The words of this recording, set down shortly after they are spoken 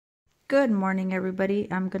Good morning, everybody.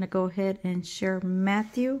 I'm going to go ahead and share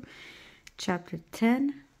Matthew chapter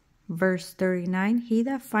 10, verse 39. He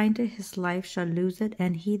that findeth his life shall lose it,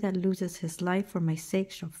 and he that loses his life for my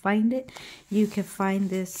sake shall find it. You can find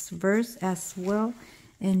this verse as well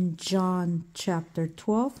in John chapter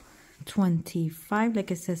 12, 25.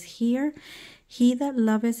 Like it says here, he that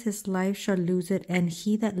loveth his life shall lose it, and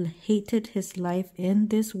he that hated his life in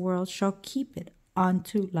this world shall keep it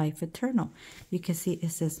unto life eternal. You can see it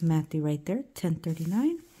says Matthew right there,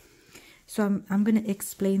 10:39. So I'm going to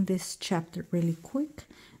explain this chapter really quick.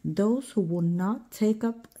 Those who will not take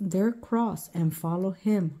up their cross and follow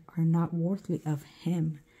him are not worthy of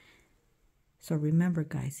him. So remember,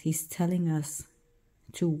 guys, he's telling us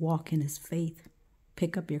to walk in his faith,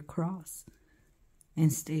 pick up your cross,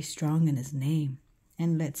 and stay strong in his name,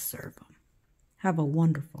 and let's serve him. Have a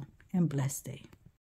wonderful and blessed day.